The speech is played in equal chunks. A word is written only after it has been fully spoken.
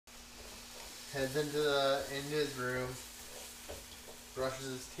heads into his room, brushes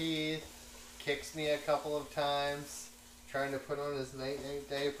his teeth, kicks me a couple of times, trying to put on his night-night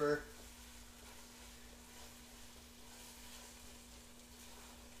diaper.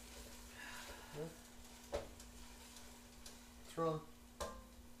 What's wrong?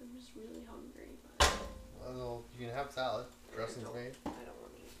 I'm just really hungry. But Well, you can have salad. Dressing's made. I don't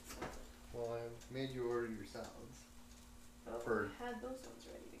want to eat salad. Well, I made you order your salads. Oh, I had those ones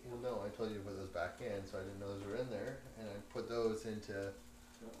ready to go. Well, no, I told you to put those back in, so I didn't know those were in there, and I put those into.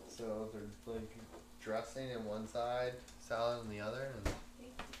 Oh. So they're like dressing in one side, salad in the other, and.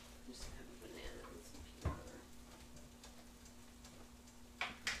 Thank you. Just have a banana and some peanut butter.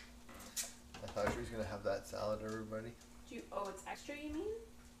 I thought she was gonna have that salad, everybody. Oh, it's extra, you mean?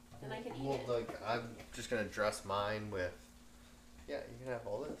 Then I can eat well, it. like I'm just gonna dress mine with. Yeah, you can have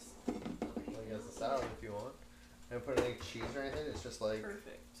all this. Okay. Like as a salad if you want. I don't put any cheese or anything. It's just like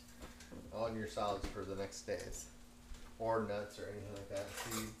Perfect. on your salads for the next days, or nuts or anything like that.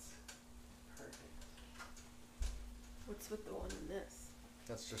 Seeds. Perfect. What's with the one in this?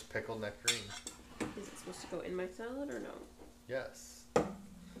 That's just pickled nectarine. Is it supposed to go in my salad or no? Yes.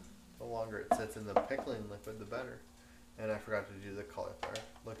 The longer it sits in the pickling liquid, the better. And I forgot to do the cauliflower.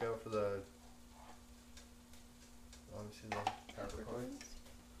 Look out for the. Obviously the peppercorns.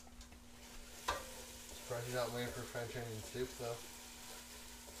 Surprised you're not waiting for French onion soup though.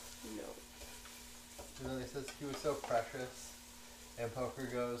 No. And then he says he was so precious. And Poker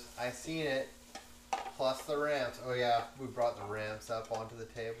goes, I seen it. Plus the ramps. Oh yeah, we brought the ramps up onto the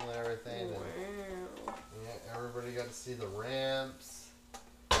table and everything. Wow. And yeah, everybody got to see the ramps.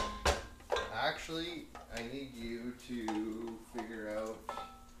 Actually, I need you to figure out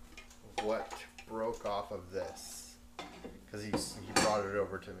what broke off of this. Because he brought it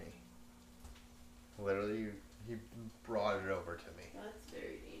over to me. Literally, he brought it over to me. That's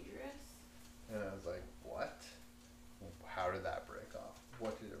very dangerous. And I was like, what? How did that break off?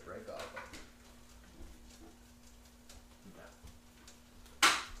 What did it break off of?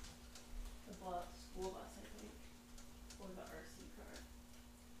 The school bus, I think. Or the RC car.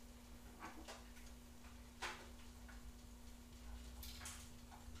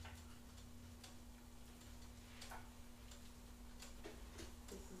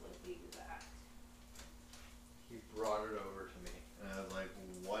 This is like the exact. He brought it over to me. And I was like,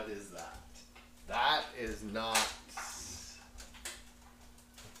 what is that? That is not...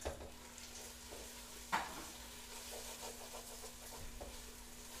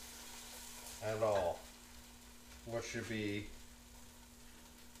 at all what should be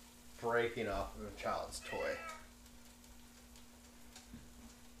breaking off of a child's toy.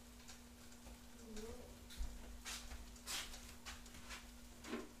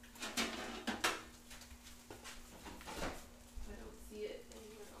 I don't see it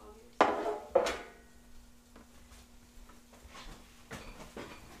anywhere, obviously.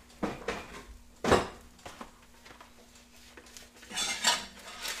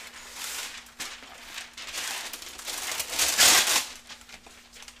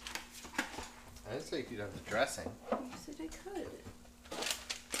 I didn't say you'd have the dressing. You said I could.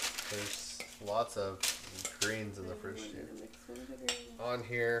 There's lots of greens in the fridge too. Mix one of the greens. On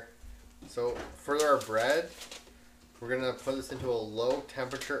here. So for our bread, we're gonna put this into a low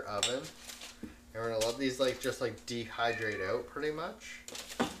temperature oven, and we're gonna let these just dehydrate out pretty much,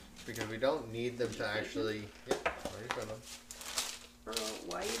 because we don't need them to actually. Yep, already put them. Bro,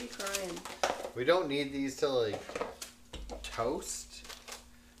 why you be crying? We don't need these to toast.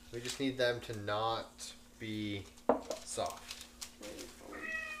 We just need them to not be soft.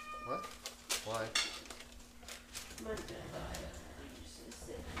 What? Why? Mine's gonna die. I'm just gonna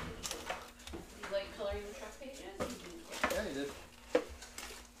sit. Do you like coloring the truck pages? Yeah, you did.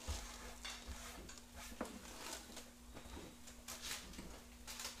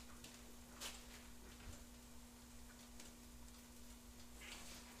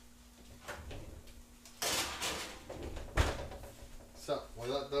 So, we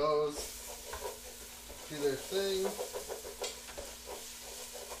let those do their thing.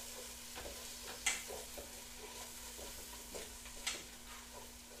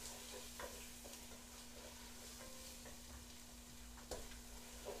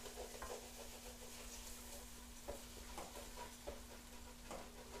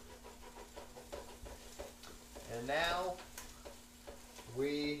 And now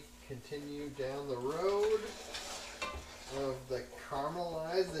we continue down the road of the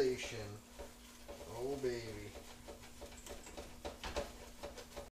caramelization. Oh baby.